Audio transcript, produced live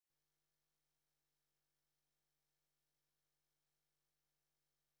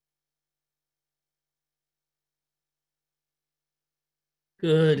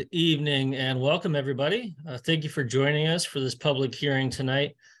Good evening and welcome, everybody. Thank you for joining us for this public hearing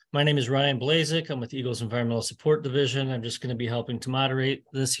tonight. My name is Ryan Blazik. I'm with EGLE's Environmental Support Division. I'm just going to be helping to moderate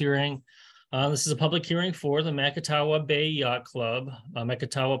this hearing. This is a public hearing for the Macatawa Bay Yacht Club,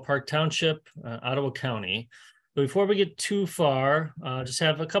 Macatawa Park Township, Ottawa County. But before we get too far, just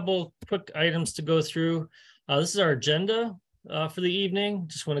have a couple quick items to go through. This is our agenda for the evening.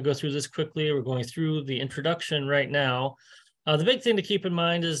 Just want to go through this quickly. We're going through the introduction right now. The big thing to keep in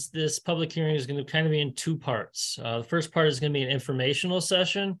mind is this public hearing is going to kind of be in two parts. The first part is going to be an informational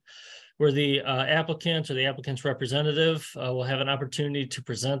session where the applicant or the applicant's representative will have an opportunity to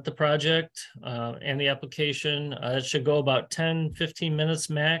present the project and the application. It should go about 10-15 minutes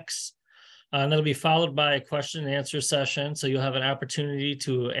max. And that'll be followed by a question and answer session. So you'll have an opportunity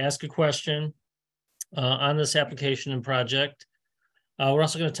to ask a question on this application and project. We're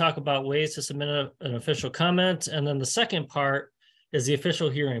also going to talk about ways to submit an official comment. And then the second part is the official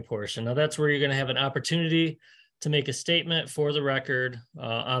hearing portion. Now that's where you're going to have an opportunity to make a statement for the record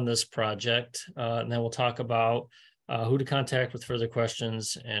on this project. And then we'll talk about who to contact with further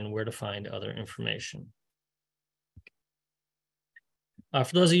questions and where to find other information.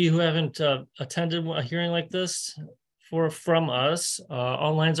 For those of you who haven't attended a hearing like this from us,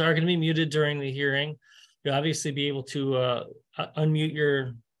 all lines are going to be muted during the hearing. You'll obviously be able to unmute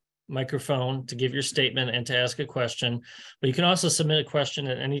your microphone to give your statement and to ask a question, but you can also submit a question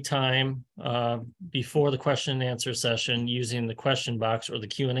at any time before the question and answer session using the question box or the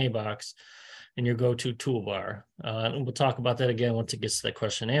Q&A box in your go-to toolbar. And we'll talk about that again once it gets to that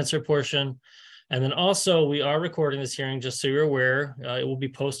question and answer portion. And then also we are recording this hearing, just so you're aware. It will be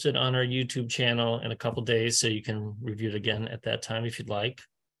posted on our YouTube channel in a couple days, so you can review it again at that time if you'd like.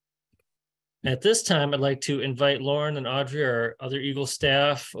 At this time, I'd like to invite Lauren and Audrey, our other EGLE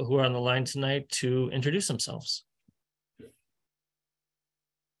staff who are on the line tonight, to introduce themselves.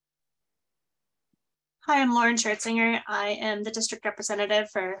 Hi, I'm Lauren Schertzinger. I am the district representative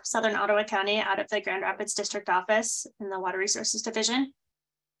for Southern Ottawa County out of the Grand Rapids District Office in the Water Resources Division.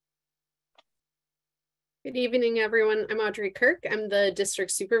 Good evening, everyone. I'm Audrey Kirk. I'm the district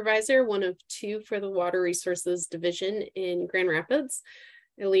supervisor, one of two for the Water Resources Division in Grand Rapids.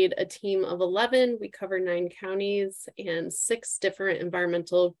 I lead a team of 11. We cover 9 counties and 6 different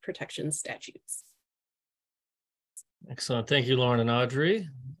environmental protection statutes. Excellent. Thank you, Lauren and Audrey.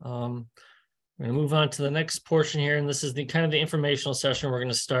 We're going to move on to the next portion here, and this is the kind of the informational session we're going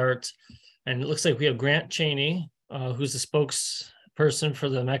to start. And it looks like we have Grant Cheney, who's the spokesperson for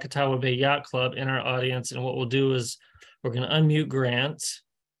the Macatawa Bay Yacht Club in our audience. And what we'll do is we're going to unmute Grant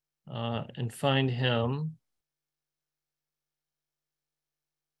and find him.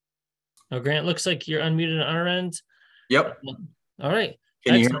 Now, Grant, looks like you're unmuted on our end. Yep. All right.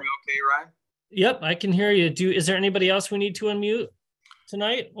 Can you hear me okay, Ryan? Yep, I can hear you. Is there anybody else we need to unmute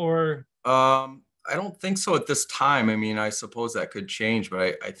tonight, or? I don't think so at this time. I mean, I suppose that could change,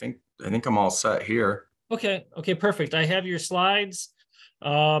 but I think I'm all set here. Okay, perfect. I have your slides.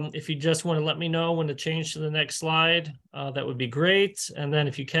 If you just want to let me know when to change to the next slide, that would be great. And then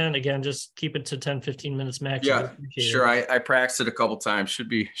if you can, again, just keep it to 10-15 minutes max. Yeah, sure. I practiced it a couple times. Should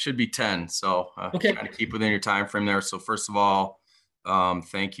be 10. So okay. Trying to keep within your time frame there. So first of all,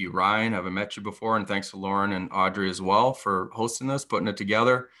 thank you, Ryan. I haven't met you before, and thanks to Lauren and Audrey as well for hosting this, putting it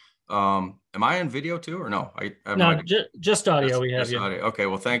together. Am I on video too, or no? I have no, just audio. We have you. Audio. Okay.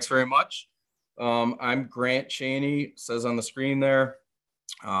 Well, thanks very much. I'm Grant Cheney. It says on the screen there.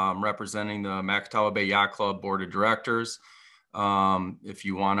 Representing the Macatawa Bay Yacht Club Board of Directors. If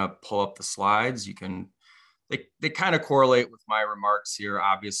you want to pull up the slides, you can. They kind of correlate with my remarks here,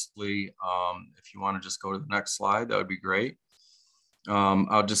 obviously. If you want to just go to the next slide, that would be great.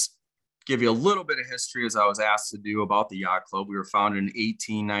 I'll just give you a little bit of history, as I was asked to do, about the Yacht Club. We were founded in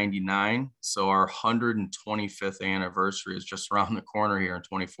 1899, so our 125th anniversary is just around the corner here in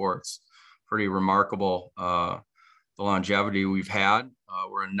 24. It's pretty remarkable. The longevity we've had.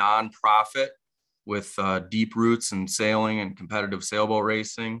 We're a nonprofit with deep roots in sailing and competitive sailboat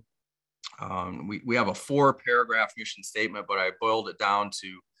racing. We have a 4-paragraph mission statement, but I boiled it down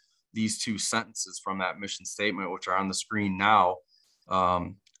to these 2 sentences from that mission statement, which are on the screen now.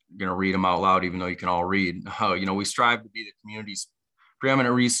 I'm going to read them out loud, even though you can all read. We strive to be the community's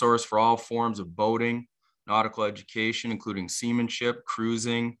preeminent resource for all forms of boating, nautical education, including seamanship,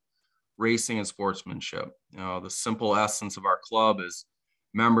 cruising, racing, and sportsmanship. The simple essence of our club is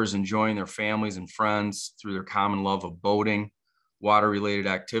members enjoying their families and friends through their common love of boating, water-related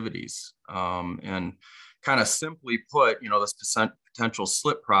activities. And kind of simply put, this potential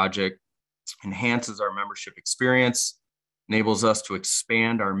slip project enhances our membership experience, enables us to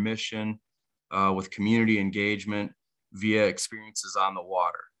expand our mission with community engagement, via experiences on the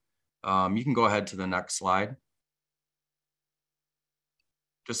water. You can go ahead to the next slide.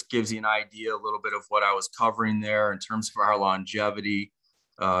 Just gives you an idea, a little bit of what I was covering there in terms of our longevity.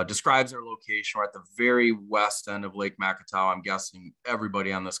 Describes our location. We're at the very west end of Lake Macatawa. I'm guessing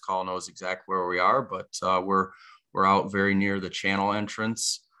everybody on this call knows exactly where we are, but we're out very near the channel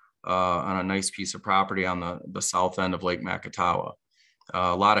entrance on a nice piece of property on the south end of Lake Macatawa.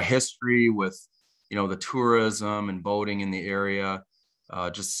 A lot of history with, the tourism and boating in the area.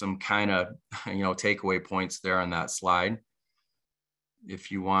 Just some kind of, takeaway points there on that slide.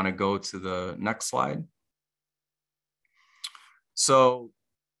 If you want to go to the next slide. So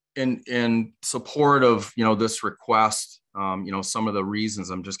in support of, this request, some of the reasons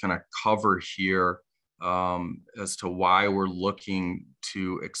I'm just going to cover here as to why we're looking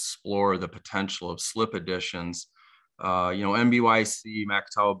to explore the potential of slip additions. MBYC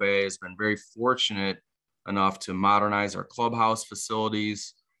Macatawa Bay has been very fortunate enough to modernize our clubhouse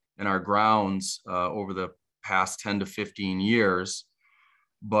facilities and our grounds over the past 10 to 15 years.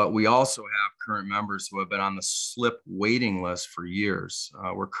 But we also have current members who have been on the slip waiting list for years.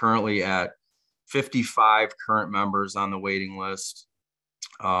 We're currently at 55 current members on the waiting list.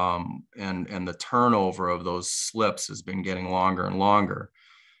 And the turnover of those slips has been getting longer and longer.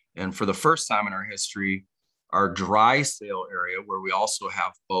 And for the first time in our history, our dry sail area, where we also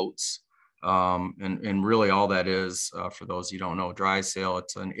have boats, and really all that is, for those who don't know, dry sail,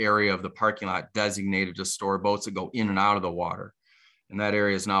 it's an area of the parking lot designated to store boats that go in and out of the water. And that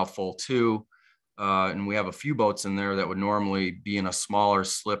area is now full too. And we have a few boats in there that would normally be in a smaller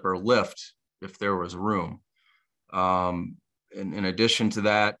slip or lift if there was room. In addition to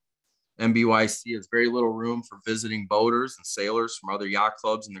that, MBYC has very little room for visiting boaters and sailors from other yacht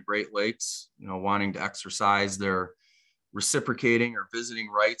clubs in the Great Lakes, wanting to exercise their reciprocating or visiting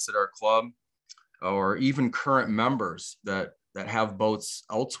rights at our club, or even current members that have boats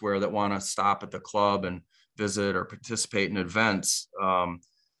elsewhere that want to stop at the club and visit or participate in events.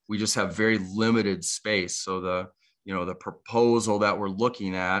 We just have very limited space. So the proposal that we're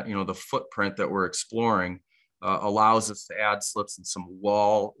looking at, the footprint that we're exploring, allows us to add slips in some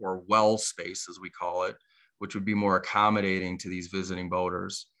wall or well space, as we call it, which would be more accommodating to these visiting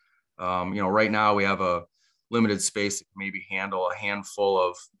boaters. Right now we have a limited space that can maybe handle a handful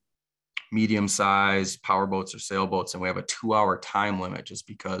of medium-sized powerboats or sailboats, and we have a 2-hour time limit just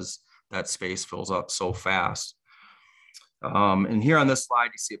because that space fills up so fast. And here on this slide,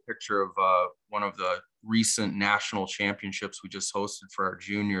 you see a picture of one of the recent national championships we just hosted for our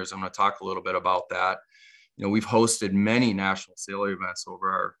juniors. I'm going to talk a little bit about that. We've hosted many national sailor events over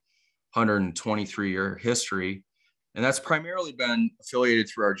our 123-year history, and that's primarily been affiliated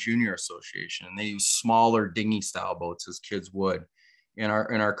through our junior association. And they use smaller dinghy-style boats as kids would. And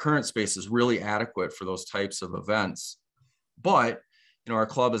our current space is really adequate for those types of events. But our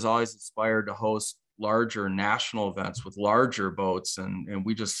club has always aspired to host larger national events with larger boats, and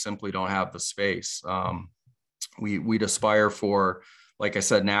we just simply don't have the space. We'd aspire for, like I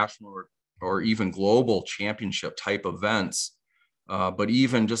said, national or even global championship type events. But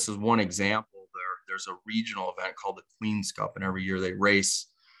even just as one example, there's a regional event called the Queen's Cup, and every year they race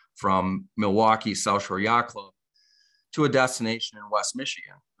from Milwaukee South Shore Yacht Club to a destination in West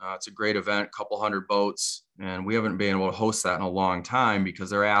Michigan. It's a great event, a couple hundred boats, and we haven't been able to host that in a long time because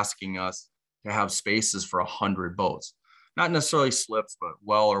they're asking us to have spaces for 100 boats. Not necessarily slips, but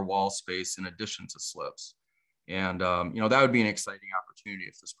well or wall space in addition to slips. And, that would be an exciting opportunity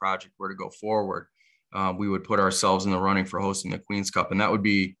if this project were to go forward. We would put ourselves in the running for hosting the Queen's Cup, and that would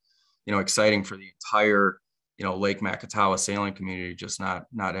be, exciting for the entire, Lake Macatawa sailing community, just not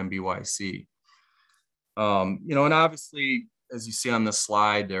MBYC. And obviously, as you see on this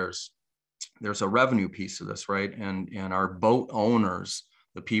slide, there's a revenue piece of this, right? And our boat owners,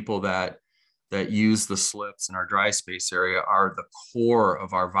 the people that use the slips in our dry space area, are the core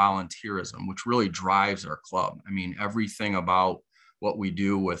of our volunteerism, which really drives our club. I mean, everything about what we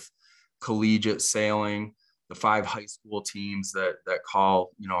do with collegiate sailing, the 5 high school teams that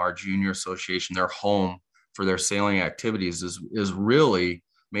call, our junior association their home for their sailing activities is really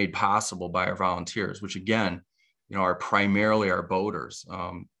made possible by our volunteers, which again, are primarily our boaters,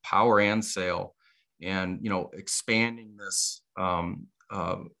 power and sail, and, expanding this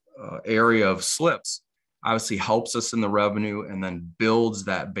area of slips obviously helps us in the revenue and then builds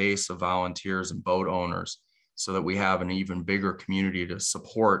that base of volunteers and boat owners so that we have an even bigger community to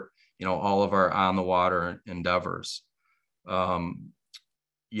support, all of our on the water endeavors. So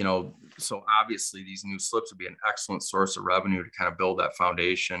obviously these new slips would be an excellent source of revenue to kind of build that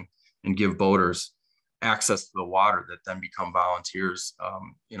foundation and give boaters, access to the water that then become volunteers,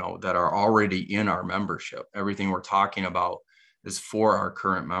 you know, that are already in our membership. Everything we're talking about is for our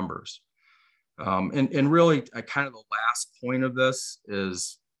current members. And really, kind of the last point of this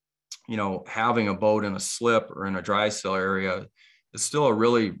is, you know, having a boat in a slip or in a dry still area is still a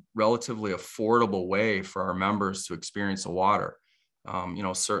really relatively affordable way for our members to experience the water. You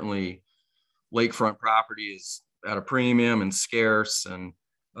know, certainly lakefront property is at a premium and scarce, and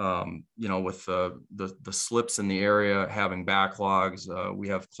you know, with the slips in the area having backlogs, we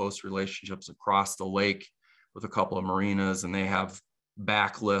have close relationships across the lake with a couple of marinas, and they have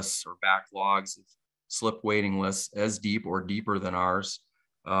backlists or backlogs of slip waiting lists as deep or deeper than ours.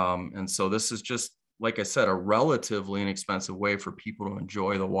 And so this is just, like I said, a relatively inexpensive way for people to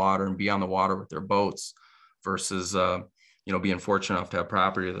enjoy the water and be on the water with their boats versus, you know, being fortunate enough to have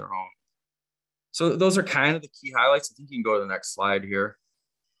property of their own. So those are kind of the key highlights. I think you can go to the next slide here.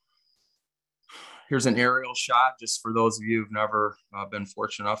 Here's an aerial shot, just for those of you who've never been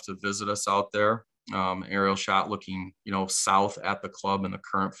fortunate enough to visit us out there. Aerial shot looking, you know, south at the club and the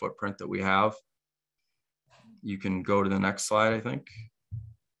current footprint that we have. You can go to the next slide, I think.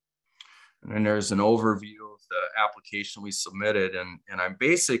 And then there's an overview of the application we submitted. And I'm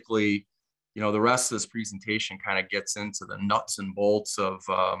basically, you know, the rest of this presentation kind of gets into the nuts and bolts of,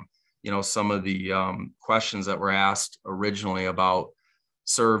 you know, some of the questions that were asked originally about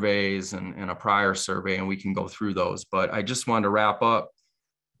surveys and a prior survey, and we can go through those. But I just wanted to wrap up,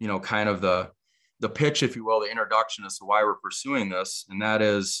 you know, kind of the pitch, if you will, the introduction as to why we're pursuing this. And that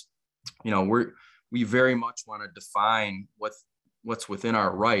is, you know, we very much want to define what's within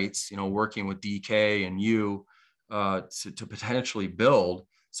our rights, you know, working with DK and you to potentially build,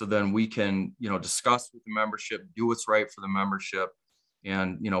 so then we can, you know, discuss with the membership, do what's right for the membership,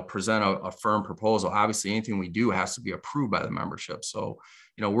 and, you know, present a firm proposal. Obviously, anything we do has to be approved by the membership. So,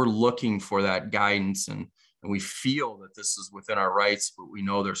 you know, we're looking for that guidance, and we feel that this is within our rights, but we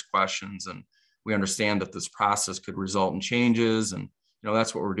know there's questions, and we understand that this process could result in changes. And, you know,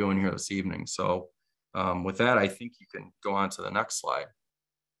 that's what we're doing here this evening. So with that, I think you can go on to the next slide.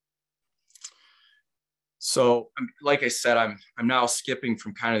 So, like I said, I'm now skipping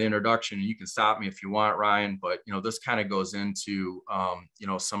from kind of the introduction. You can stop me if you want, Ryan, but, you know, this kind of goes into, you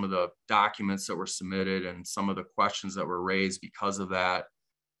know, some of the documents that were submitted and some of the questions that were raised because of that.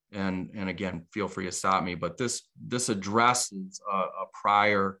 And again, feel free to stop me, but this addresses a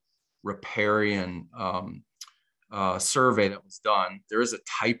prior riparian survey that was done. There is a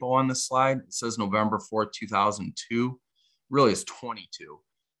typo on this slide. It says November 4th, 2002. Really, it's 22.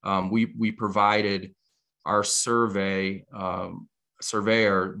 We provided our surveyor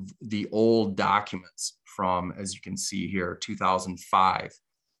the old documents from, as you can see here, 2005.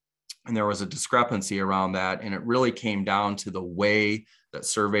 And there was a discrepancy around that. And it really came down to the way that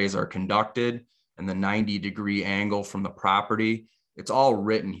surveys are conducted and the 90-degree angle from the property. It's all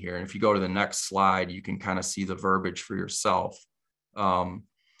written here. And if you go to the next slide, you can kind of see the verbiage for yourself. And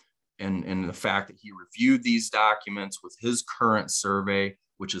the fact that he reviewed these documents with his current survey,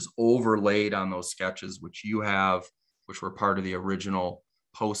 which is overlaid on those sketches, which you have, which were part of the original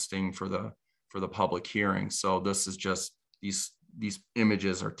posting for the public hearing. So this is just, these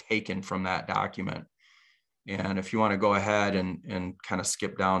images are taken from that document. And if you want to go ahead and kind of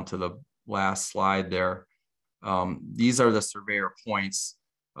skip down to the last slide there, these are the surveyor points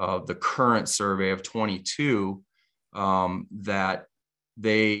of the current survey of 22 that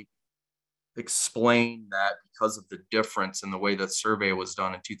they explain that because of the difference in the way that survey was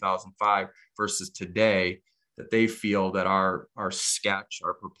done in 2005 versus today, that they feel that our sketch,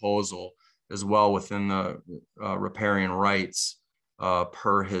 our proposal is well within the riparian rights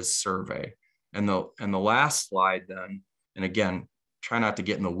per his survey. And the last slide then, and again, try not to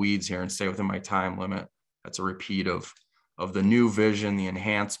get in the weeds here and stay within my time limit. That's a repeat of the new vision, the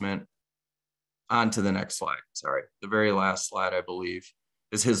enhancement. On to the next slide. Sorry, the very last slide, I believe,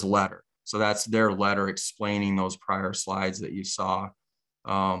 is his letter. So that's their letter explaining those prior slides that you saw,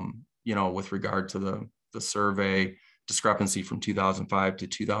 you know, with regard to the survey discrepancy from 2005 to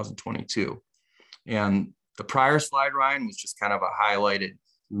 2022. And the prior slide, Ryan, was just kind of a highlighted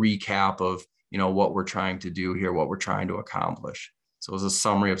recap of, you know, what we're trying to do here, what we're trying to accomplish. So it was a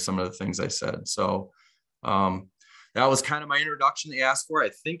summary of some of the things I said. So that was kind of my introduction they asked for. I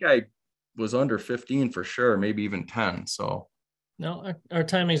think I was under 15 for sure, maybe even 10. So no, our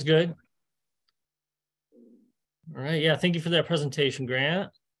timing's good. All right. Yeah. Thank you for that presentation, Grant.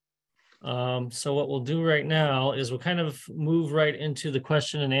 So what we'll do right now is we'll kind of move right into the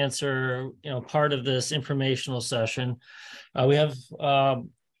question and answer, you know, part of this informational session. We have,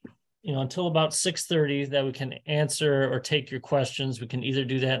 you know, until about 6:30 that we can answer or take your questions. We can either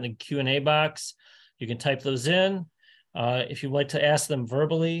do that in the Q&A box. You can type those in. If you'd like to ask them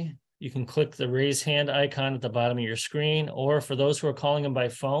verbally, you can click the raise hand icon at the bottom of your screen, or for those who are calling them by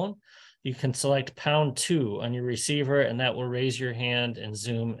phone, you can select #2 on your receiver, and that will raise your hand in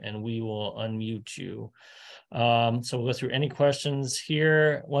Zoom, and we will unmute you. So we'll go through any questions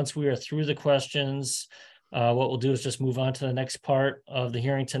here. Once we are through the questions, what we'll do is just move on to the next part of the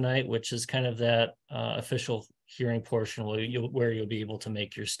hearing tonight, which is kind of that official hearing portion where you'll be able to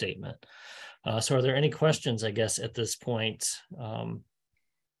make your statement. So are there any questions, I guess, at this point,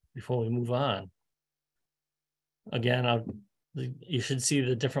 before we move on? Again, you should see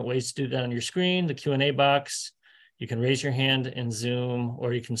the different ways to do that on your screen, the Q&A box. You can raise your hand in Zoom,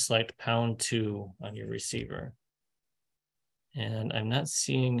 or you can select #2 on your receiver. And I'm not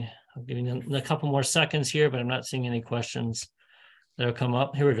seeing, I'm giving them a couple more seconds here, but I'm not seeing any questions that'll come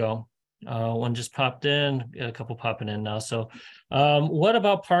up. Here we go. One just popped in, got a couple popping in now. So what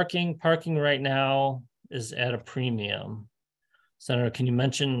about parking? Parking right now is at a premium. Senator, can you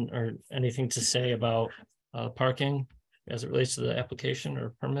mention or anything to say about parking as it relates to the application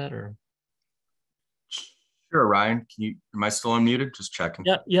or permit? Or Sure, Ryan. Am I still unmuted? Just checking.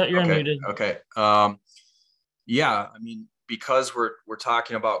 Yeah, you're unmuted. Okay. Yeah, I mean, because we're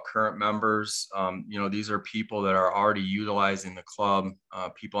talking about current members, these are people that are already utilizing the club.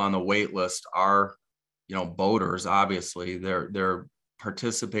 People on the wait list are, boaters. Obviously, they're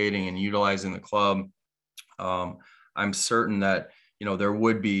participating and utilizing the club. I'm certain that there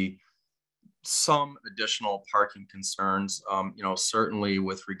would be some additional parking concerns, certainly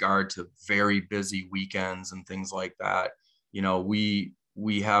with regard to very busy weekends and things like that.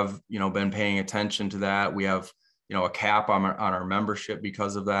 We have, been paying attention to that. We have, a cap on our membership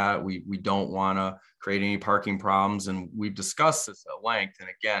because of that. We don't want to create any parking problems. And we've discussed this at length. And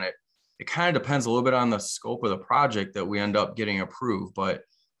again, it kind of depends a little bit on the scope of the project that we end up getting approved. But,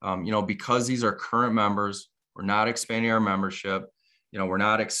 because these are current members, we're not expanding our membership. We're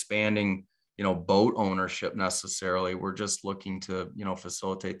not expanding boat ownership necessarily. We're just looking to,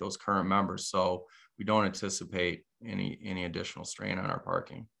 facilitate those current members. So we don't anticipate any additional strain on our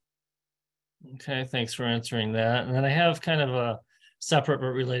parking. Okay, thanks for answering that. And then I have kind of a separate but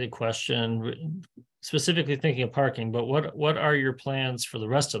related question, specifically thinking of parking, but what are your plans for the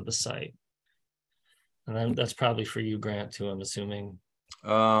rest of the site? And then that's probably for you, Grant, too, I'm assuming.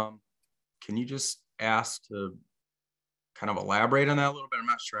 Can you just ask to kind of elaborate on that a little bit? I'm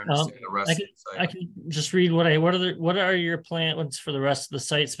not sure I understand the rest of the site. I can just read what are your plans for the rest of the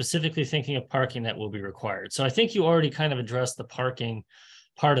site, specifically thinking of parking that will be required. So I think you already kind of addressed the parking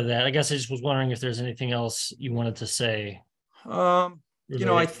part of that. I guess I just was wondering if there's anything else you wanted to say. I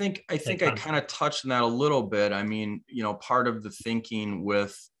think I kind of touched on that a little bit. I mean, part of the thinking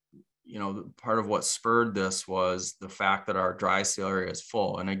with, part of what spurred this was the fact that our dry sail area is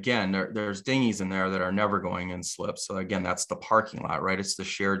full. And again, there's dinghies in there that are never going in slip. So again, that's the parking lot, right? It's the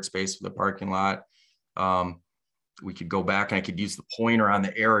shared space for the parking lot. We could go back and I could use the pointer on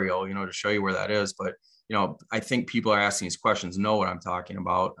the aerial, to show you where that is. But, I think people are asking these questions, know what I'm talking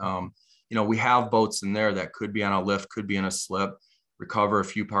about. We have boats in there that could be on a lift, could be in a slip, recover a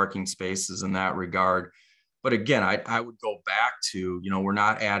few parking spaces in that regard. But again, I would go back to, we're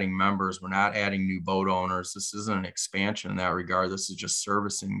not adding members, we're not adding new boat owners. This isn't an expansion in that regard. This is just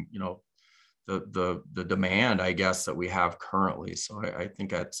servicing, the demand, I guess, that we have currently. So I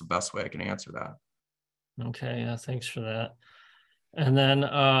think that's the best way I can answer that. Okay, yeah, thanks for that. And then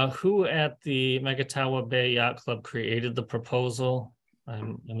who at the Macatawa Bay Yacht Club created the proposal?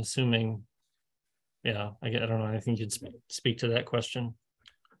 I'm assuming, yeah, I don't know, I think you'd speak to that question.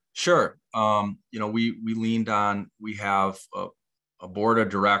 Sure. We leaned on, we have a board of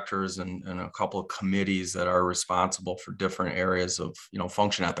directors and a couple of committees that are responsible for different areas of,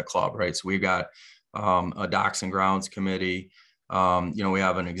 function at the club, right? So we've got a docks and grounds committee. We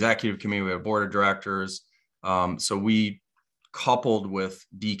have an executive committee, we have a board of directors. So we coupled with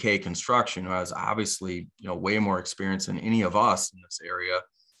DK Construction, who has obviously, way more experience than any of us in this area.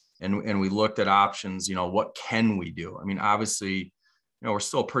 And we looked at options, what can we do? I mean, obviously, we're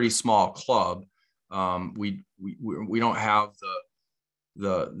still a pretty small club. We don't have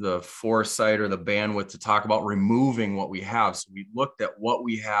the foresight or the bandwidth to talk about removing what we have. So we looked at what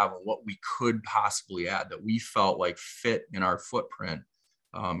we have and what we could possibly add that we felt like fit in our footprint,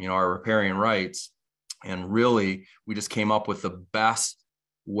 our riparian rights. And really, we just came up with the best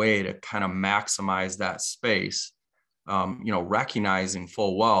way to kind of maximize that space, recognizing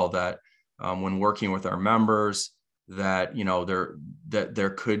full well that when working with our members, that there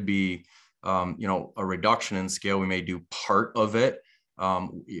could be a reduction in scale. We may do part of it.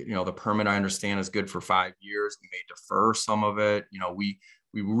 The permit, I understand, is good for 5 years. We may defer some of it.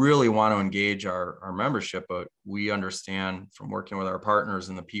 we really want to engage our membership, but we understand from working with our partners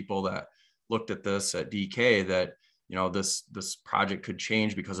and the people that looked at this at DK that, you know, this project could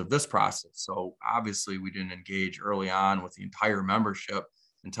change because of this process. So obviously we didn't engage early on with the entire membership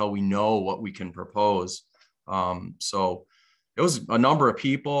until we know what we can propose. So it was a number of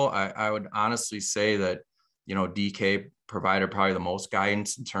people. I would honestly say that, you know, DK provided probably the most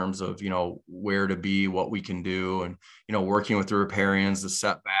guidance in terms of, you know, where to be, what we can do, and, you know, working with the riparians, the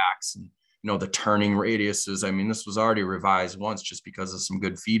setbacks, and, you know, the turning radiuses. I mean, this was already revised once just because of some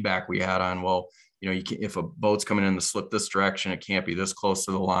good feedback we had on, well, you know, you can, if a boat's coming in to slip this direction, it can't be this close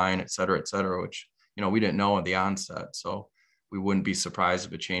to the line, et cetera, which, you know, we didn't know at the onset. So we wouldn't be surprised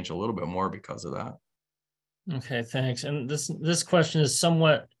if it changed a little bit more because of that. Okay, thanks. And this question is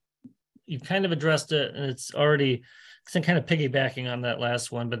somewhat, you kind of addressed it, and it's already kind of piggybacking on that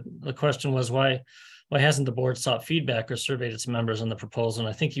last one, but the question was why hasn't the board sought feedback or surveyed its members on the proposal? And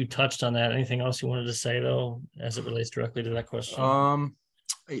I think you touched on that. Anything else you wanted to say though, as it relates directly to that question?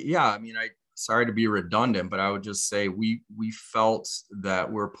 Yeah, I mean, sorry to be redundant, but I would just say we felt that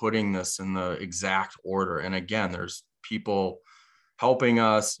we're putting this in the exact order. And again, there's people helping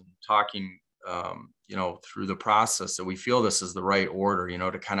us and talking, you know, through the process, that we feel this is the right order, you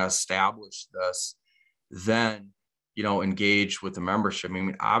know, to kind of establish this, then, you know, engage with the membership. I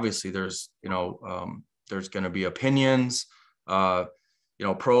mean, obviously there's, you know, there's going to be opinions, you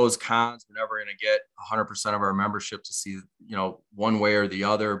know, pros, cons. We're never going to get 100% of our membership to see, you know, one way or the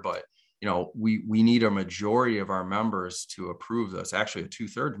other, but, you know, we need a majority of our members to approve this, actually a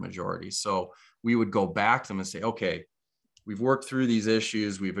 2/3 majority. So we would go back to them and say, okay, we've worked through these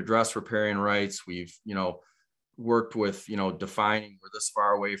issues. We've addressed riparian rights. We've, you know, worked with, you know, defining we're this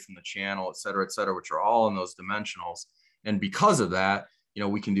far away from the channel, et cetera, which are all in those dimensionals. And because of that, you know,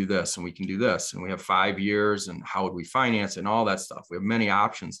 we can do this and we can do this, and we have 5 years, and how would we finance it and all that stuff. We have many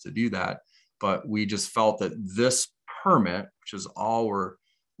options to do that, but we just felt that this permit, which is all we're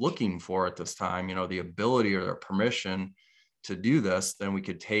looking for at this time, you know, the ability or the permission to do this, then we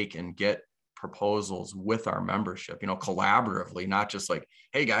could take and get proposals with our membership, you know, collaboratively, not just like,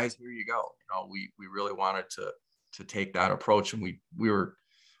 hey guys, here you go. You know, we really wanted to take that approach, and we were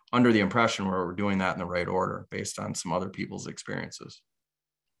under the impression where we're doing that in the right order based on some other people's experiences.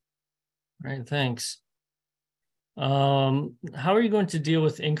 All right, thanks. How are you going to deal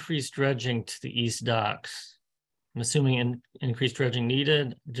with increased dredging to the east docks? I'm assuming increased dredging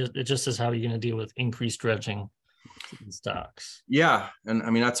needed. It just says, how are you going to deal with increased dredging to these docks? Yeah, and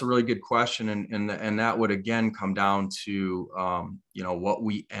I mean, that's a really good question, and that would again come down to you know, what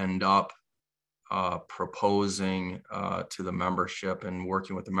we end up proposing to the membership and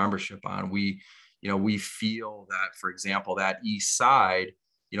working with the membership on. We, you know, we feel that, for example, that east side,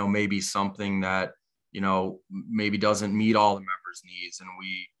 you know, may be something that, you know, maybe doesn't meet all the members' needs, and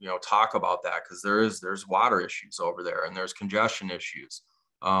we, you know, talk about that because there's water issues over there and there's congestion issues.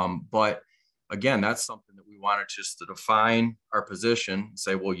 But again, that's something that we wanted just to define our position and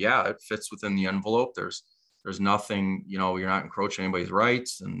say, well, yeah, it fits within the envelope. There's nothing, you know, you're not encroaching anybody's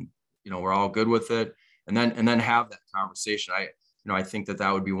rights, and, you know, we're all good with it. And then have that conversation. I think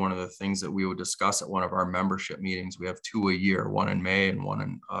that would be one of the things that we would discuss at one of our membership meetings. We have 2 a year, one in May and one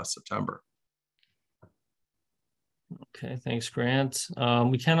in September. Okay, thanks, Grant.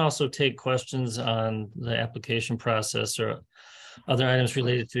 We can also take questions on the application process or other items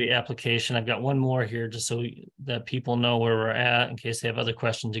related to the application. I've got one more here just so that people know where we're at. In case they have other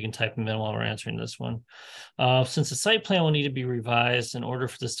questions, you can type them in while we're answering this one. Since the site plan will need to be revised in order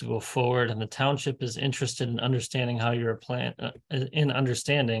for this to go forward, and the township is interested in understanding how you're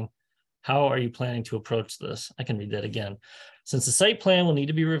how are you planning to approach this? I can read that again. Since the site plan will need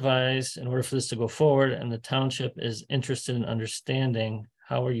to be revised in order for this to go forward, and the township is interested in understanding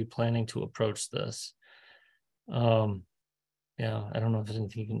how are you planning to approach this? Yeah, I don't know if there's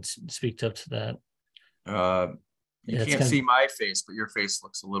anything you can speak up to that. You can't see my face, but your face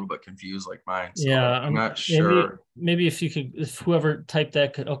looks a little bit confused like mine. So yeah, I'm not sure. Maybe if you could, if whoever typed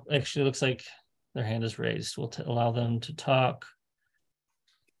that could, oh, actually looks like their hand is raised. We'll allow them to talk.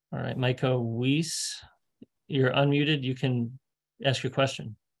 All right, Micah Weiss, you're unmuted. You can ask your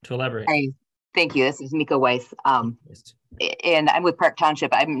question to elaborate. Hi, thank you. This is Mika Weiss. And I'm with Park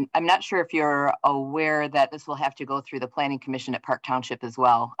Township. I'm not sure if you're aware that this will have to go through the Planning Commission at Park Township as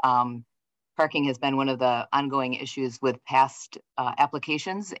well. Parking has been one of the ongoing issues with past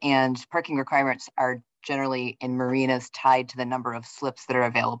applications, and parking requirements are generally in marinas tied to the number of slips that are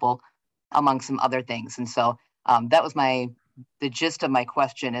available, among some other things. And so that was the gist of my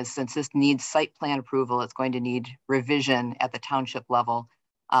question is, since this needs site plan approval, it's going to need revision at the township level.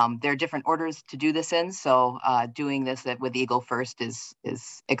 There are different orders to do this in, so doing this with EGLE first is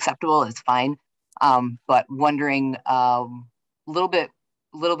acceptable, is fine. But wondering, little bit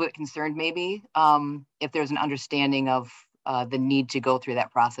concerned maybe if there's an understanding of the need to go through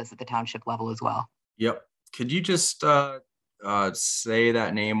that process at the township level as well. Yep. Could you just say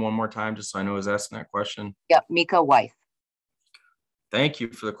that name one more time, just so I know who's asking that question? Yep, Mika Weiss. Thank you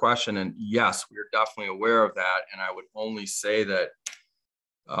for the question. And yes, we're definitely aware of that. And I would only say that,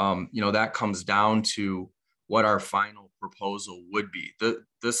 that comes down to what our final proposal would be.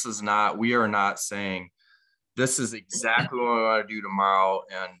 This is not, we are not saying this is exactly what we want to do tomorrow.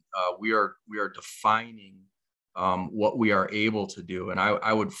 And we are defining what we are able to do. And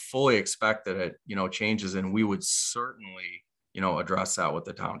I would fully expect that it, changes, and we would certainly, address that with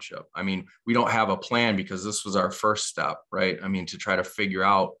the township. I mean, we don't have a plan because this was our first step, right? I mean, to try to figure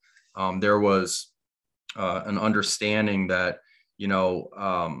out, there was an understanding that,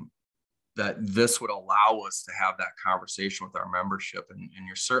 that this would allow us to have that conversation with our membership. And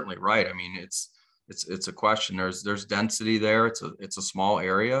you're certainly right. I mean, it's a question. There's density there. It's a small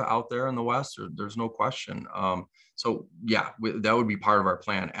area out there in the West. There's no question. So yeah, that would be part of our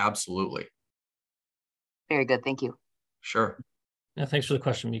plan. Absolutely. Very good. Thank you. Sure. Yeah, thanks for the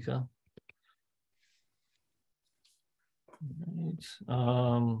question, Mika.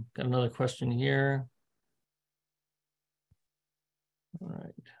 All right. Got another question here.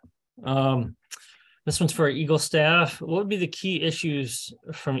 All right. This one's for our EGLE staff. What would be the key issues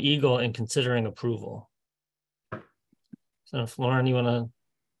from EGLE in considering approval? So if Lauren, you want to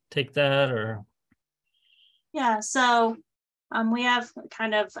take that, or? Yeah, so we have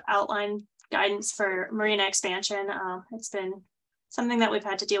kind of outlined guidance for marina expansion. It's been something that we've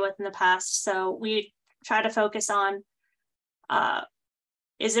had to deal with in the past. So we try to focus on,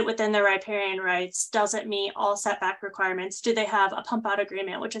 is it within their riparian rights? Does it meet all setback requirements? Do they have a pump out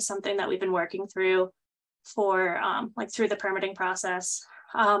agreement, which is something that we've been working through for through the permitting process.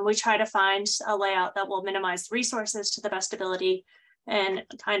 We try to find a layout that will minimize resources to the best ability and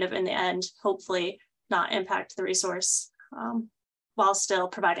kind of in the end, hopefully not impact the resource while still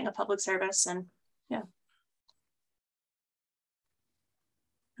providing a public service. And yeah.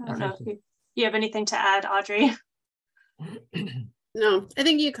 I don't know if you have anything to add, Audrey. No, I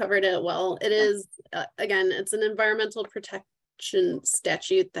think you covered it well. It is, again, it's an environmental protection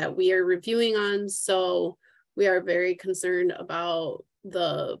statute that we are reviewing on. So we are very concerned about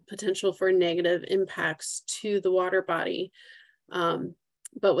the potential for negative impacts to the water body.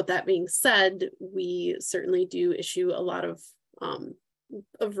 But with that being said, we certainly do issue a lot of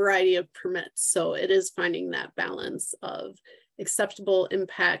a variety of permits. So it is finding that balance of acceptable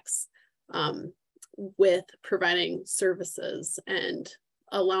impacts with providing services and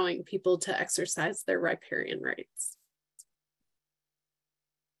allowing people to exercise their riparian rights.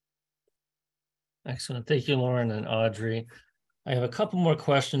 Excellent. Thank you, Lauren and Audrey. I have a couple more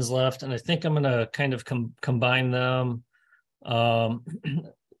questions left, and I think I'm going to kind of combine them. Aren't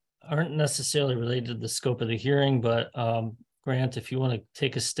necessarily related to the scope of the hearing, but Grant, if you want to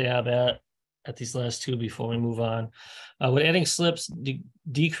take a stab at these last two before we move on. Would adding slips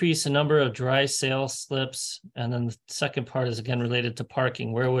decrease the number of dry sail slips? And then the second part is again related to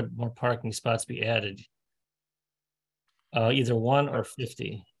parking. Where would more parking spots be added? Either 1 or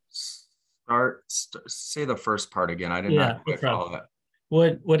 50. Say the first part again. I did not quite follow that.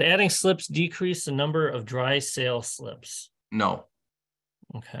 Would adding slips decrease the number of dry sail slips? No.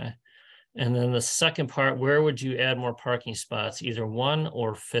 Okay. And then the second part, where would you add more parking spots? Either 1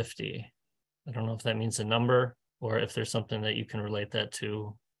 or 50? I don't know if that means a number or if there's something that you can relate that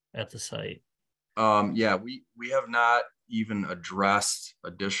to at the site. Yeah, we have not even addressed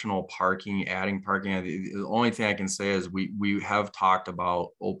additional parking, adding parking. The only thing I can say is we have talked about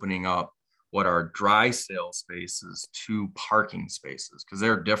opening up what are dry sail spaces to parking spaces, because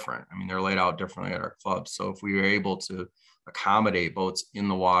they're different. I mean, they're laid out differently at our club. So if we were able to accommodate boats in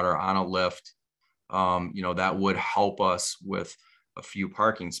the water on a lift, that would help us with a few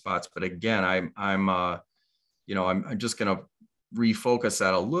parking spots. But again, I'm just going to refocus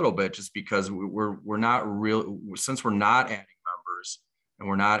that a little bit, just because we're not real, since we're not adding members and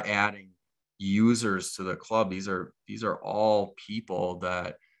we're not adding users to the club. These are all people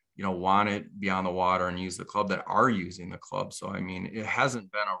that want to be on the water and use the club, that are using the club. So I mean, it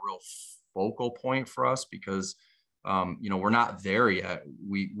hasn't been a real focal point for us because we're not there yet.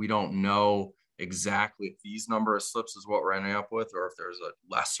 We don't know exactly if these number of slips is what we're ending up with, or if there's a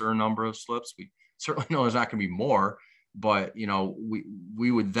lesser number of slips. We certainly know there's not going to be more, but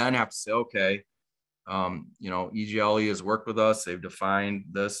we would then have to say, okay, EGLE has worked with us. They've defined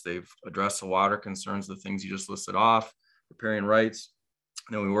this. They've addressed the water concerns, the things you just listed off, riparian rights.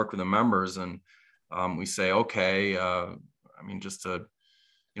 then we work with the members and we say, okay, I mean, just to,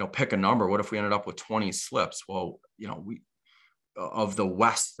 pick a number, what if we ended up with 20 slips? Well, we, of the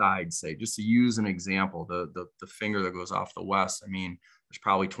west side, say, just to use an example, the finger that goes off the west, I mean, there's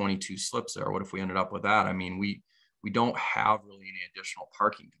probably 22 slips there. What if we ended up with that? I mean, we don't have really any additional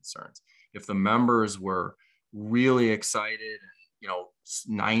parking concerns. If the members were really excited,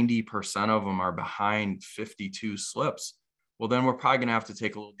 90% of them are behind 52 slips, well, then we're probably going to have to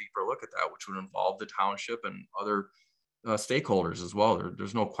take a little deeper look at that, which would involve the township and other stakeholders as well.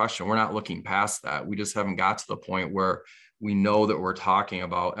 There's no question. We're not looking past that. We just haven't got to the point where we know that we're talking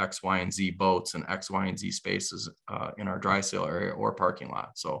about X, Y, and Z boats and X, Y, and Z spaces in our dry sail area or parking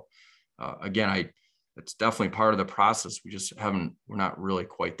lot. So again, it's definitely part of the process. We're not really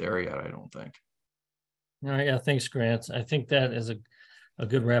quite there yet, I don't think. All right, yeah, thanks, Grant. I think that is a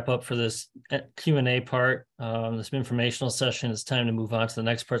good wrap up for this Q&A part. This informational session. It's time to move on to the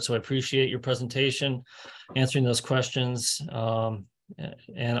next part. So I appreciate your presentation, answering those questions,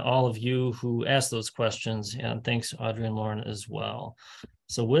 and all of you who asked those questions. And thanks, Audrey and Lauren, as well.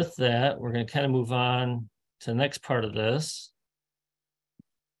 So with that, we're going to kind of move on to the next part of this,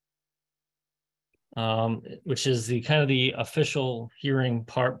 which is the kind of the official hearing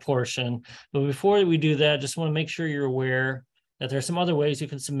portion. But before we do that, just want to make sure you're aware that there's some other ways you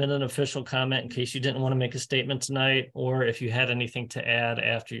can submit an official comment in case you didn't want to make a statement tonight, or if you had anything to add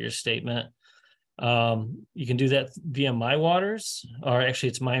after your statement. You can do that via My Waters, or actually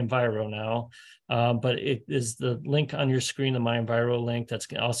it's My Enviro now, but it is the link on your screen, the My Enviro link, that's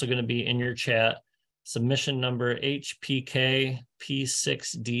also going to be in your chat. Submission number HPK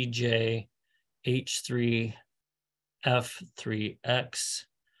P6DJ H3F3X.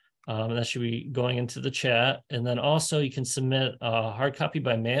 That should be going into the chat. And then also you can submit a hard copy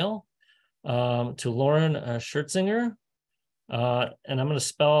by mail to Lauren Schertzinger. And I'm going to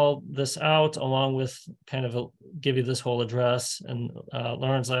spell this out along with kind of give you this whole address. And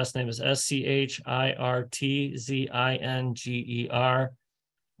Lauren's last name is SCHIRTZINGER.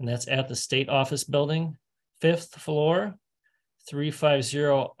 And that's at the State Office Building, 5th floor,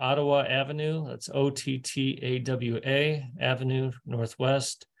 350 Ottawa Avenue. That's OTTAWA Avenue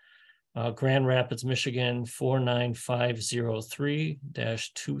Northwest. Grand Rapids, Michigan,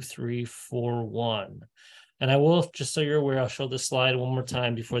 49503-2341. And I will, just so you're aware, I'll show this slide one more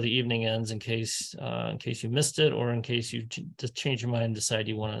time before the evening ends in case you missed it, or in case you just change your mind and decide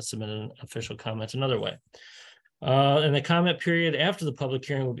you want to submit an official comment another way. And the comment period after the public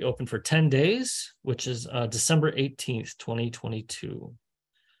hearing will be open for 10 days, which is December 18th, 2022.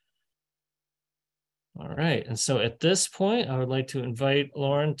 All right, and so at this point, I would like to invite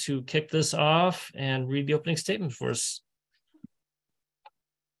Lauren to kick this off and read the opening statement for us.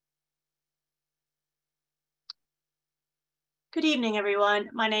 Good evening, everyone.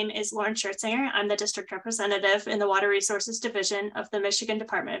 My name is Lauren Schertzinger. I'm the district representative in the Water Resources Division of the Michigan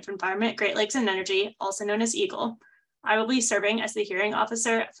Department of Environment, Great Lakes, and Energy, also known as EGLE. I will be serving as the hearing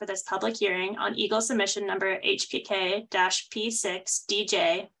officer for this public hearing on EGLE submission number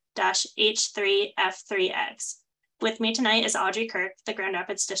HPK-P6DJ-H3F3X. With me tonight is Audrey Kirk, the Grand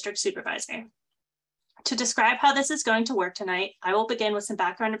Rapids District Supervisor. To describe how this is going to work tonight, I will begin with some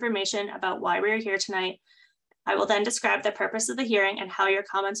background information about why we are here tonight. I will then describe the purpose of the hearing and how your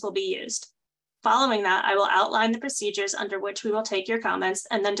comments will be used. Following that, I will outline the procedures under which we will take your comments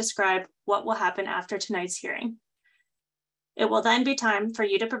and then describe what will happen after tonight's hearing. It will then be time for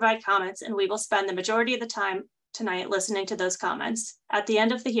you to provide comments, and we will spend the majority of the time tonight listening to those comments. At the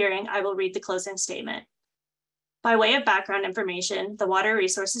end of the hearing, I will read the closing statement. By way of background information, the Water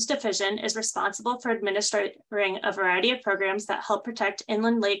Resources Division is responsible for administering a variety of programs that help protect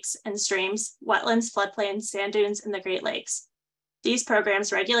inland lakes and streams, wetlands, floodplains, sand dunes, and the Great Lakes. These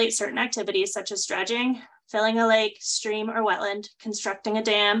programs regulate certain activities such as dredging, filling a lake, stream, or wetland, constructing a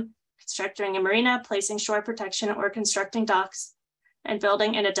dam, constructing a marina, placing shore protection, or constructing docks, and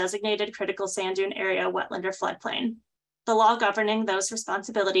building in a designated critical sand dune area, wetland, or floodplain. The law governing those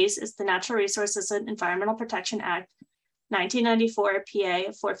responsibilities is the Natural Resources and Environmental Protection Act, 1994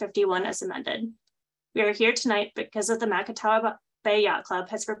 PA 451 as amended. We are here tonight because of the Macatawa Bay Yacht Club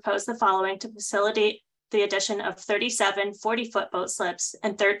has proposed the following to facilitate the addition of 37 40-foot boat slips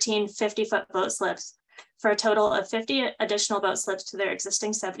and 13 50-foot boat slips for a total of 50 additional boat slips to their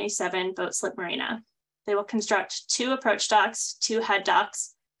existing 77 boat slip marina. They will construct 2 approach docks, 2 head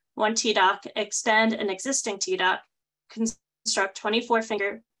docks, 1 T-dock, extend an existing T-dock, construct 24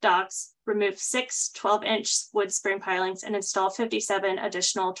 finger docks, remove 6 12-inch wood spring pilings, and install 57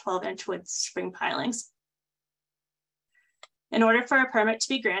 additional 12-inch wood spring pilings. In order for a permit to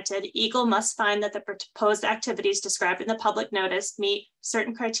be granted, EGLE must find that the proposed activities described in the public notice meet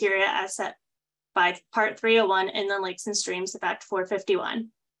certain criteria as set by Part 301 Inland Lakes and Streams of Act 451.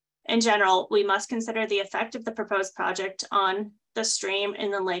 In general, we must consider the effect of the proposed project on the stream,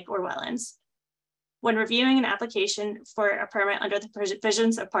 inland lake, or wetlands. When reviewing an application for a permit under the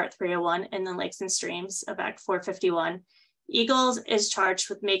provisions of Part 301 Inland Lakes and Streams of Act 451, EGLE is charged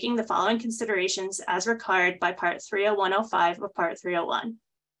with making the following considerations as required by Part 301.05 of Part 301.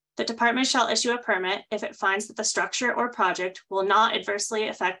 The department shall issue a permit if it finds that the structure or project will not adversely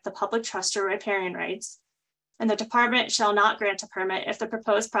affect the public trust or riparian rights, and the department shall not grant a permit if the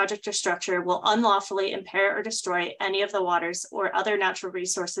proposed project or structure will unlawfully impair or destroy any of the waters or other natural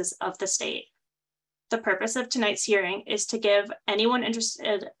resources of the state. The purpose of tonight's hearing is to give anyone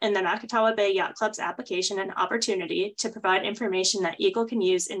interested in the Macatawa Bay Yacht Club's application an opportunity to provide information that EGLE can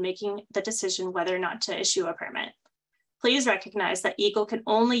use in making the decision whether or not to issue a permit. Please recognize that EGLE can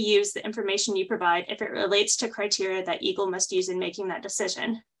only use the information you provide if it relates to criteria that EGLE must use in making that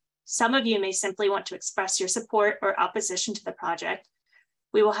decision. Some of you may simply want to express your support or opposition to the project.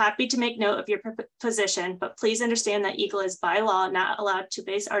 We will happy to make note of your position, but please understand that EGLE is by law not allowed to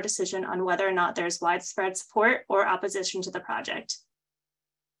base our decision on whether or not there's widespread support or opposition to the project.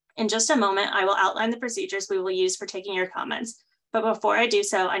 In just a moment, I will outline the procedures we will use for taking your comments. But before I do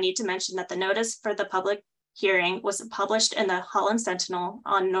so, I need to mention that the notice for the public hearing was published in the Holland Sentinel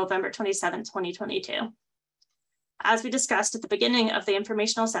on November 27, 2022. As we discussed at the beginning of the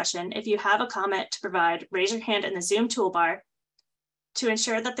informational session, if you have a comment to provide, raise your hand in the Zoom toolbar. To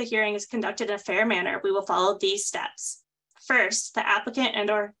ensure that the hearing is conducted in a fair manner, we will follow these steps. First, the applicant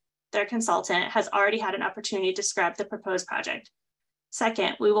and/or their consultant has already had an opportunity to describe the proposed project.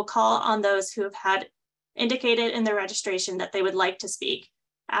 Second, we will call on those who have had indicated in their registration that they would like to speak.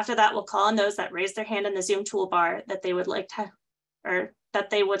 After that, we'll call on those that raise their hand in the Zoom toolbar that they would like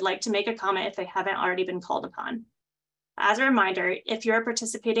to make a comment if they haven't already been called upon. As a reminder, if you're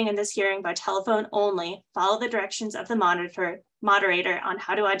participating in this hearing by telephone only, follow the directions of the moderator on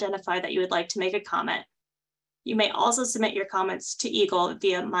how to identify that you would like to make a comment. You may also submit your comments to EGLE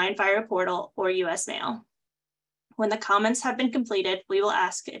via MindVira portal or US mail. When the comments have been completed, we will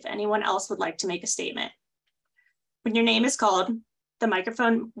ask if anyone else would like to make a statement. When your name is called, the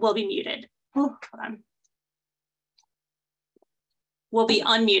microphone will be muted. Oh, hold on. Will be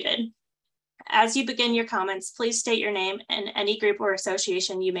unmuted. As you begin your comments, please state your name and any group or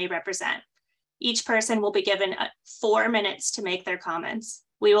association you may represent. Each person will be given 4 minutes to make their comments.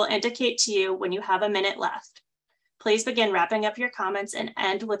 We will indicate to you when you have a minute left. Please begin wrapping up your comments and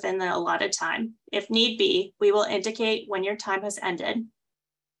end within the allotted time. If need be, we will indicate when your time has ended.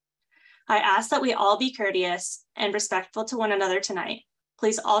 I ask that we all be courteous and respectful to one another tonight.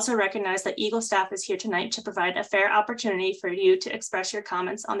 Please also recognize that EGLE staff is here tonight to provide a fair opportunity for you to express your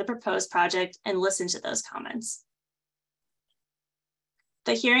comments on the proposed project and listen to those comments.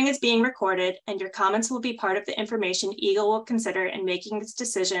 The hearing is being recorded and your comments will be part of the information EGLE will consider in making its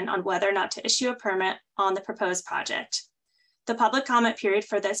decision on whether or not to issue a permit on the proposed project. The public comment period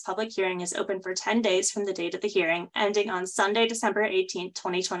for this public hearing is open for 10 days from the date of the hearing, ending on Sunday, December 18,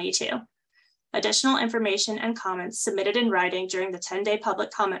 2022. Additional information and comments submitted in writing during the 10-day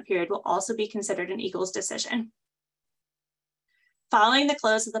public comment period will also be considered in EGLE's decision. Following the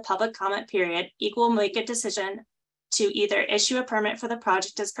close of the public comment period, EGLE will make a decision to either issue a permit for the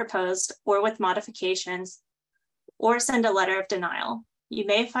project as proposed or with modifications, or send a letter of denial. You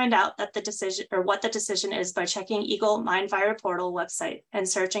may find out that the decision or what the decision is by checking EGLE MindVira portal website and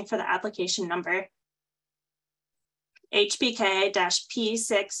searching for the application number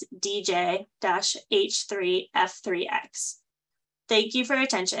HBK-P6DJ-H3F3X. Thank you for your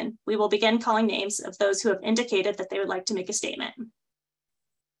attention. We will begin calling names of those who have indicated that they would like to make a statement.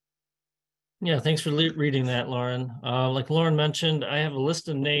 Yeah, thanks for reading that, Lauren. Like Lauren mentioned, I have a list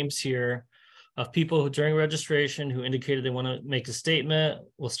of names here of people who during registration who indicated they want to make a statement.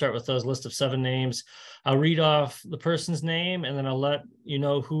 We'll start with those list of 7 names. I'll read off the person's name and then I'll let you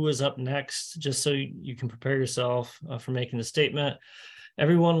know who is up next, just so you can prepare yourself for making the statement.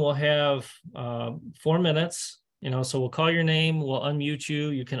 Everyone will have 4 minutes, so we'll call your name, we'll unmute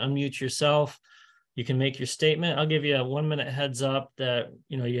you. You can unmute yourself. You can make your statement. I'll give you a 1 minute heads up that,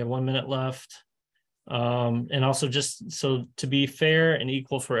 you have 1 minute left. And also just so to be fair and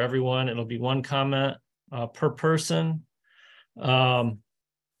equal for everyone, it'll be 1 comment per person. And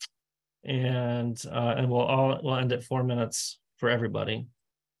we'll end at 4 minutes for everybody.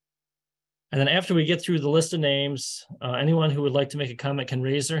 And then after we get through the list of names, anyone who would like to make a comment can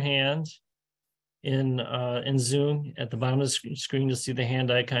raise their hand in Zoom. At the bottom of the screen, you'll see the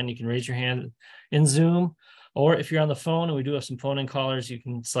hand icon. You can raise your hand in Zoom. Or if you're on the phone, and we do have some phone-in callers, you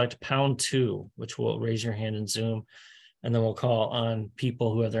can select #2, which will raise your hand in Zoom. And then we'll call on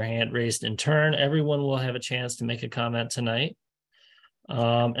people who have their hand raised in turn. Everyone will have a chance to make a comment tonight.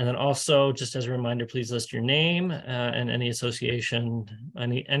 And then also, just as a reminder, please list your name and any association,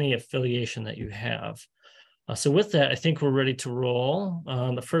 any affiliation that you have. So with that, I think we're ready to roll.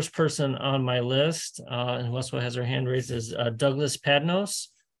 The first person on my list, and who also has their hand raised, is Douglas Padnos.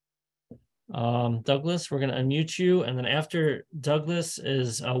 Douglas, we're going to unmute you. And then after Douglas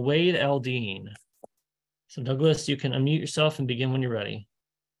is Wade Aldine. So Douglas, you can unmute yourself and begin when you're ready.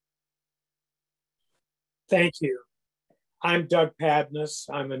 Thank you. I'm Doug Padnos.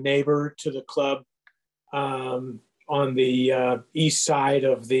 I'm a neighbor to the club on the east side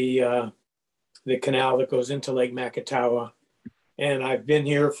of the canal that goes into Lake Macatawa. And I've been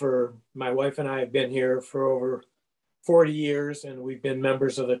here my wife and I have been here for over 40 years, and we've been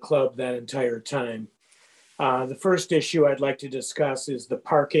members of the club that entire time. The first issue I'd like to discuss is the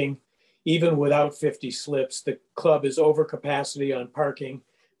parking. Even without 50 slips, the club is over capacity on parking.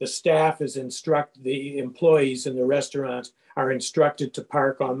 The staff is the employees in the restaurant are instructed to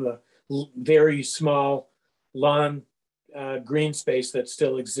park on the very small lawn green space that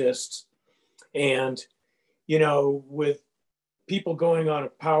still exists. And, you know, with people going on a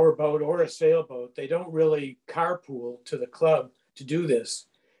power boat or a sailboat, they don't really carpool to the club to do this.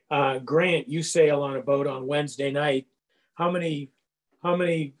 Grant, you sail on a boat on Wednesday night. How many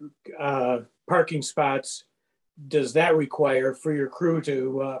parking spots does that require for your crew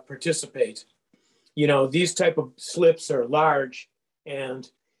to participate? You know, these type of slips are large, and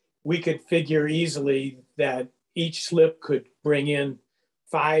we could figure easily that each slip could bring in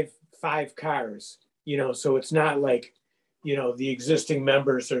five cars, you know, so it's not like, you know, the existing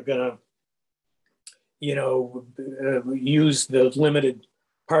members are gonna, you know, use the limited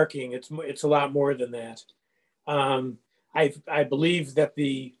parking. It's a lot more than that. I believe that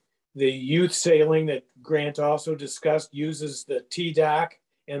the youth sailing that Grant also discussed uses the T-dock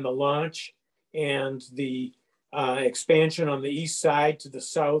and the launch, and the expansion on the east side to the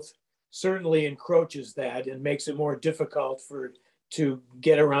south certainly encroaches that and makes it more difficult to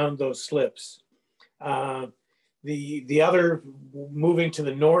get around those slips. The other, moving to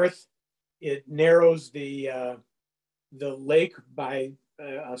the north, it narrows the lake by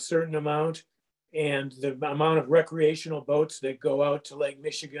a certain amount, and the amount of recreational boats that go out to Lake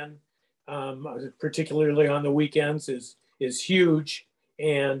Michigan, particularly on the weekends, is huge.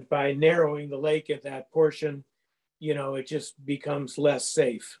 And by narrowing the lake at that portion, you know, it just becomes less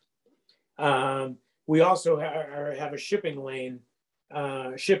safe. We also have a shipping lane,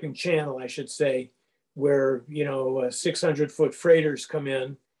 shipping channel, I should say, where, you know, 600-foot freighters come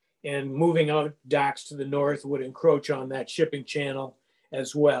in, and moving out docks to the north would encroach on that shipping channel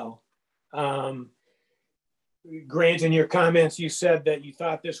as well. Grant, in your comments, you said that you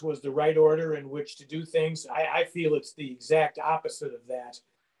thought this was the right order in which to do things. I feel it's the exact opposite of that.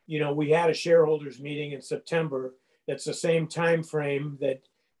 You know, we had a shareholders meeting in September. That's the same time frame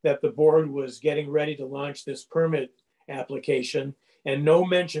that the board was getting ready to launch this permit application, and no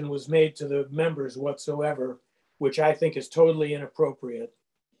mention was made to the members whatsoever, which I think is totally inappropriate.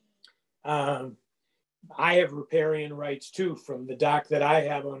 I have riparian rights too from the dock that I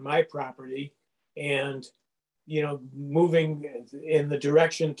have on my property, and, you know, moving in the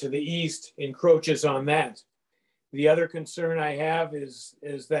direction to the east encroaches on that. The other concern I have is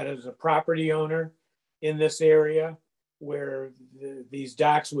that as a property owner in this area, where these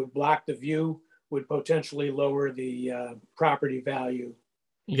docks would block the view, would potentially lower the property value.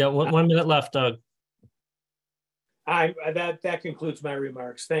 You got 1 minute left, Doug. That concludes my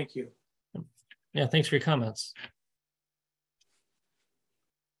remarks. Thank you. Yeah, thanks for your comments.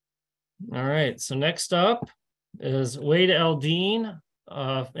 All right, so next up is Wade Aldine,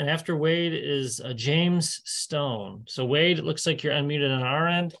 and after Wade is James Stone. So Wade, it looks like you're unmuted on our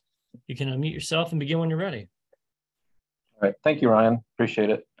end. You can unmute yourself and begin when you're ready. All right, thank you, Ryan. Appreciate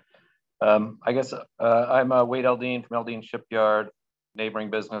it. I guess I'm Wade Aldine from Aldine Shipyard, neighboring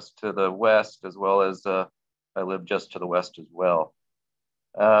business to the west, as well as I live just to the west as well.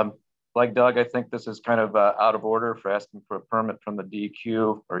 Like Doug, I think this is kind of out of order for asking for a permit from the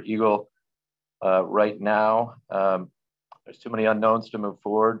DEQ or EGLE right now. There's too many unknowns to move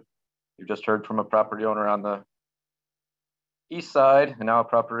forward. You've just heard from a property owner on the east side and now a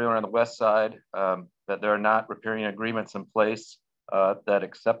property owner on the west side that there are not riparian agreements in place that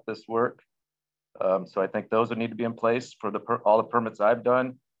accept this work. So I think those would need to be in place for all the permits I've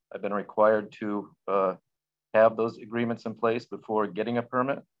done. I've been required to have those agreements in place before getting a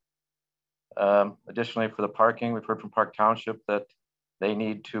permit. Additionally, for the parking, we've heard from Park Township that they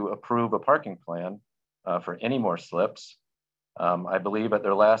need to approve a parking plan. for any more slips. I believe at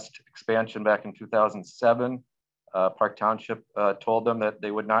their last expansion back in 2007, Park Township told them that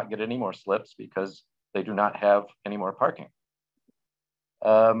they would not get any more slips because they do not have any more parking.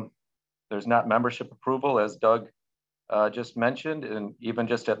 There's not membership approval, as Doug just mentioned, and even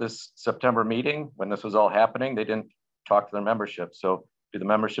just at this September meeting, when this was all happening, they didn't talk to their membership. So do the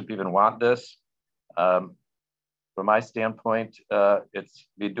membership even want this? From my standpoint, it's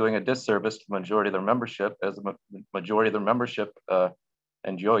be doing a disservice to the majority of their membership, as the majority of their membership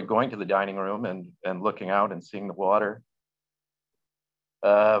enjoy going to the dining room and looking out and seeing the water.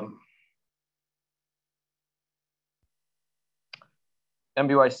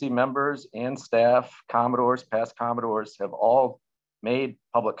 MBYC members and staff, Commodores, past Commodores, have all made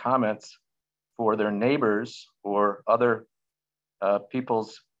public comments for their neighbors or other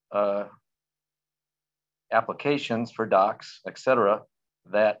people's applications for docks, etc.,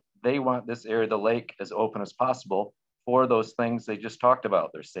 that they want this area of the lake as open as possible for those things they just talked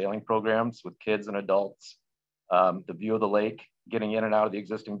about. Their sailing programs with kids and adults, the view of the lake, getting in and out of the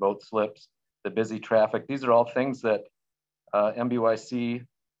existing boat slips, the busy traffic. These are all things that MBYC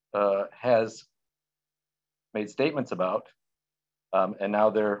has made statements about, and now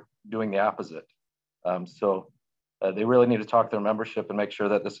they're doing the opposite. So they really need to talk to their membership and make sure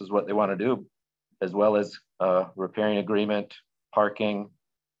that this is what they want to do, as well as repairing agreement, parking,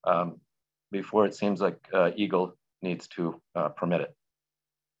 before it seems like EGLE needs to permit it.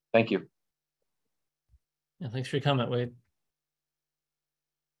 Thank you. Yeah, thanks for your comment, Wade.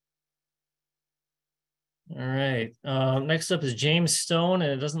 All right, next up is James Stone,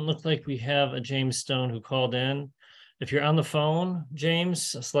 and it doesn't look like we have a James Stone who called in. If you're on the phone, James,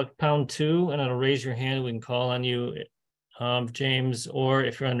 select #2 and it'll raise your hand. We can call on you, James, or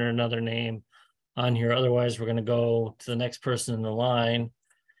if you're under another name on here. Otherwise, we're going to go to the next person in the line.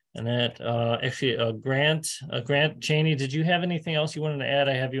 And that actually, Grant Cheney, did you have anything else you wanted to add?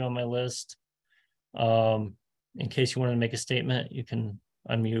 I have you on my list. In case you wanted to make a statement, you can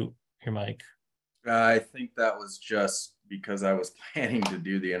unmute your mic. I think that was just because I was planning to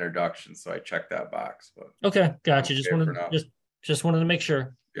do the introduction, so I checked that box. But okay, gotcha. Just wanted to make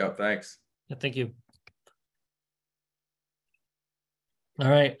sure. Yeah, thanks. Yeah, thank you. All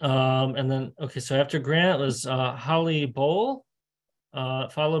right, and then okay, so after Grant was Holly Bowl,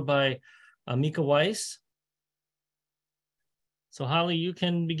 followed by Mika Weiss. So Holly, you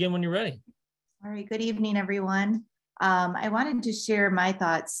can begin when you're ready. All right, good evening, everyone. I wanted to share my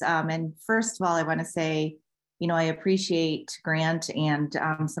thoughts. And first of all, I want to say, I appreciate Grant and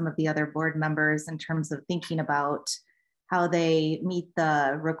some of the other board members in terms of thinking about how they meet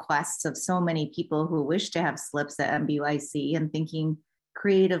the requests of so many people who wish to have slips at MBYC and thinking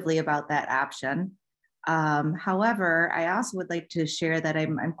creatively about that option. However, I also would like to share that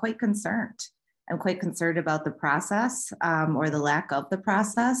I'm quite concerned. I'm quite concerned about the process or the lack of the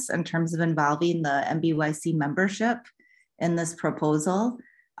process in terms of involving the MBYC membership in this proposal,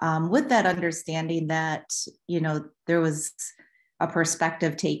 with that understanding that, there was a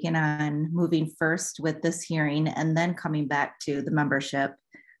perspective taken on moving first with this hearing and then coming back to the membership.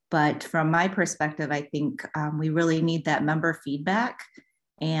 But from my perspective, I think we really need that member feedback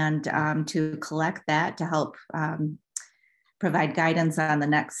and to collect that to help provide guidance on the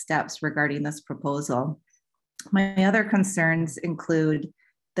next steps regarding this proposal. My other concerns include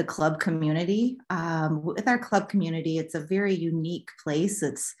the club community. With our club community, it's a very unique place.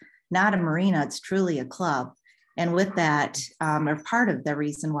 It's not a marina, it's truly a club. And with that, or part of the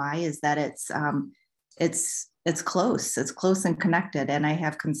reason why is that it's close and connected. And I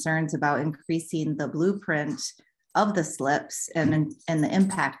have concerns about increasing the blueprint of the slips and the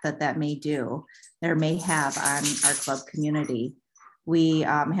impact that may have on our club community. We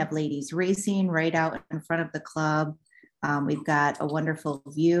have ladies racing right out in front of the club. We've got a wonderful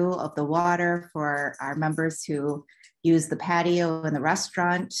view of the water for our members who use the patio and the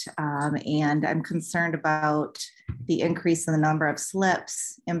restaurant. And I'm concerned about the increase in the number of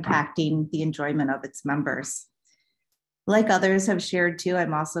slips impacting the enjoyment of its members. Like others have shared too,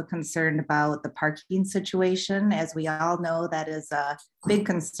 I'm also concerned about the parking situation. As we all know, that is a big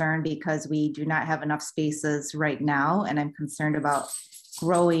concern because we do not have enough spaces right now. And I'm concerned about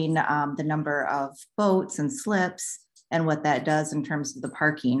growing the number of boats and slips and what that does in terms of the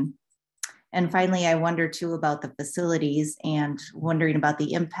parking. And finally, I wonder too about the facilities and wondering about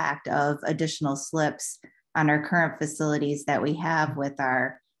the impact of additional slips on our current facilities that we have with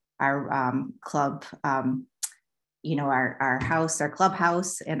our club, our house, our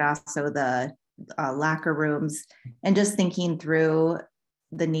clubhouse, and also the locker rooms, and just thinking through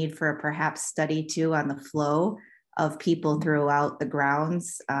the need for perhaps study too on the flow of people throughout the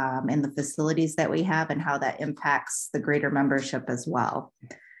grounds and the facilities that we have and how that impacts the greater membership as well.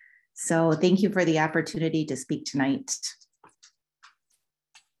 So thank you for the opportunity to speak tonight.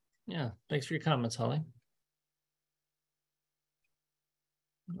 Yeah, thanks for your comments, Holly.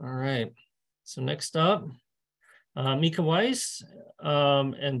 All right, so next up, Mika Weiss,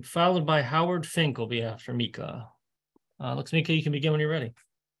 and followed by Howard Fink will be after Mika. Looks, Mika, you can begin when you're ready.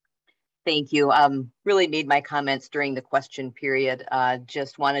 Thank you. Really made my comments during the question period.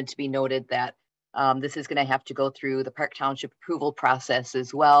 Just wanted to be noted that this is going to have to go through the Park Township approval process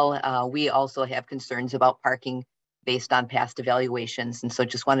as well. We also have concerns about parking based on past evaluations. And so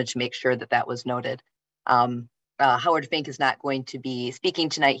just wanted to make sure that that was noted. Howard Fink is not going to be speaking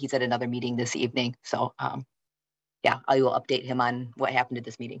tonight. He's at another meeting this evening. So yeah, I will update him on what happened at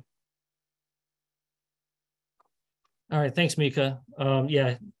this meeting. All right, thanks, Mika.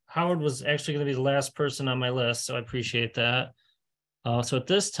 Yeah, Howard was actually going to be the last person on my list, so I appreciate that. So at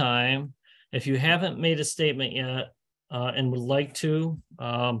this time, if you haven't made a statement yet and would like to,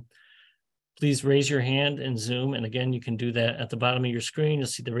 please raise your hand in Zoom. And again, you can do that at the bottom of your screen. You'll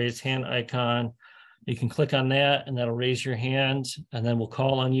see the raised hand icon. You can click on that and that'll raise your hand, and then we'll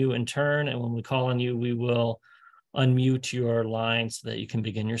call on you in turn. And when we call on you, we will unmute your line so that you can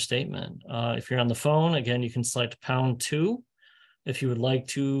begin your statement. If you're on the phone, again, you can select #2 if you would like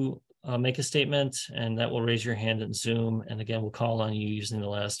to make a statement, and that will raise your hand in Zoom. And again, we'll call on you using the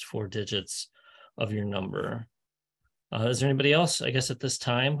last 4 digits of your number. Is there anybody else, I guess, at this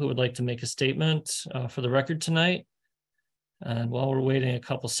time who would like to make a statement for the record tonight? And while we're waiting a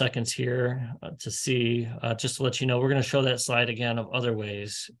couple seconds here to see, just to let you know, we're going to show that slide again of other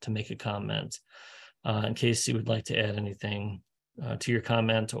ways to make a comment in case you would like to add anything to your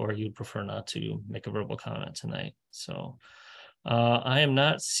comment, or you'd prefer not to make a verbal comment tonight. So I am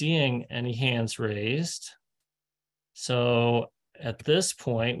not seeing any hands raised. So at this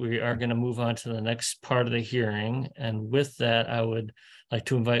point, we are going to move on to the next part of the hearing. And with that, I would like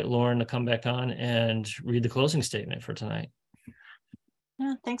to invite Lauren to come back on and read the closing statement for tonight.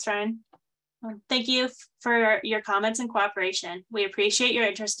 Yeah, thanks, Ryan. Thank you for your comments and cooperation. We appreciate your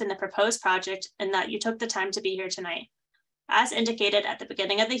interest in the proposed project and that you took the time to be here tonight. As indicated at the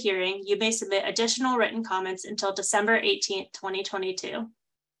beginning of the hearing, you may submit additional written comments until December 18th, 2022.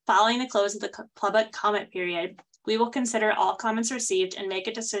 Following the close of the public comment period, we will consider all comments received and make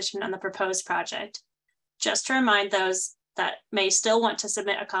a decision on the proposed project. Just to remind those that may still want to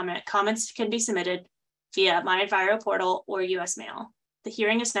submit a comment, comments can be submitted via My Enviro portal or US mail. The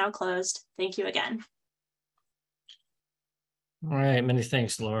hearing is now closed. Thank you again. All right, many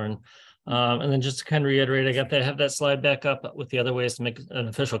thanks, Lauren. And then just to kind of reiterate, I have that slide back up with the other ways to make an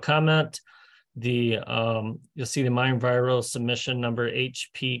official comment. You'll see the My Enviro submission number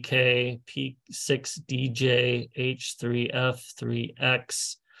HPK P6DJ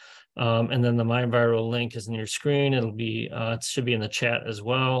H3F3X. And then the My Enviro link is in your screen. It'll be it should be in the chat as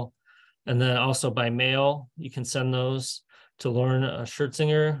well. And then also by mail, you can send those to Lauren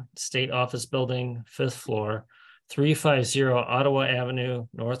Schertzinger, State Office Building, 5th floor, 350 Ottawa Avenue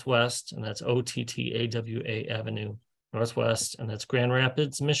Northwest, and that's OTTAWA Avenue Northwest, and that's Grand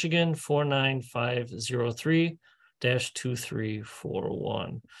Rapids, Michigan,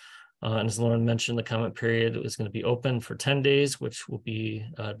 49503-2341. And as Lauren mentioned, the comment period is going to be open for 10 days, which will be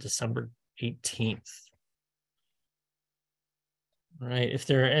December 18th. All right, if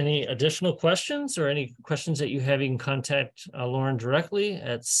there are any additional questions or any questions that you have, you can contact Lauren directly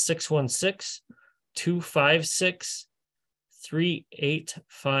at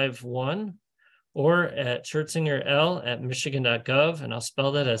 616-256-3851 or at schertzingerl@michigan.gov, and I'll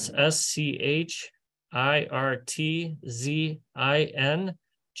spell that as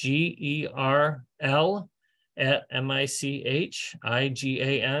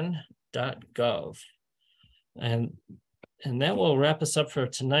And that will wrap us up for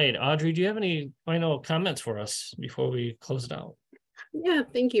tonight. Audrey, do you have any final comments for us before we close it out? Yeah,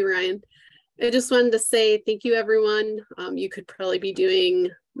 thank you, Ryan. I just wanted to say thank you, everyone. You could probably be doing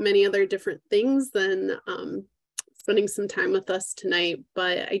many other different things than spending some time with us tonight,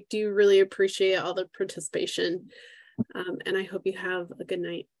 but I do really appreciate all the participation, and I hope you have a good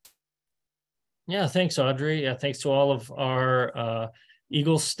night. Yeah, thanks, Audrey. Yeah, thanks to all of our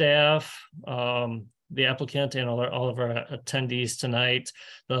EGLE staff, the applicant, and all of our attendees tonight.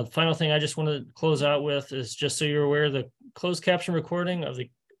 The final thing I just want to close out with is, just so you're aware, the closed caption recording of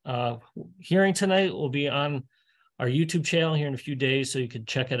the hearing tonight will be on our YouTube channel here in a few days, so you could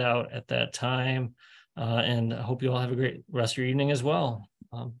check it out at that time. And I hope you all have a great rest of your evening as well.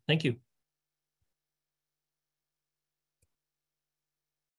 Thank you.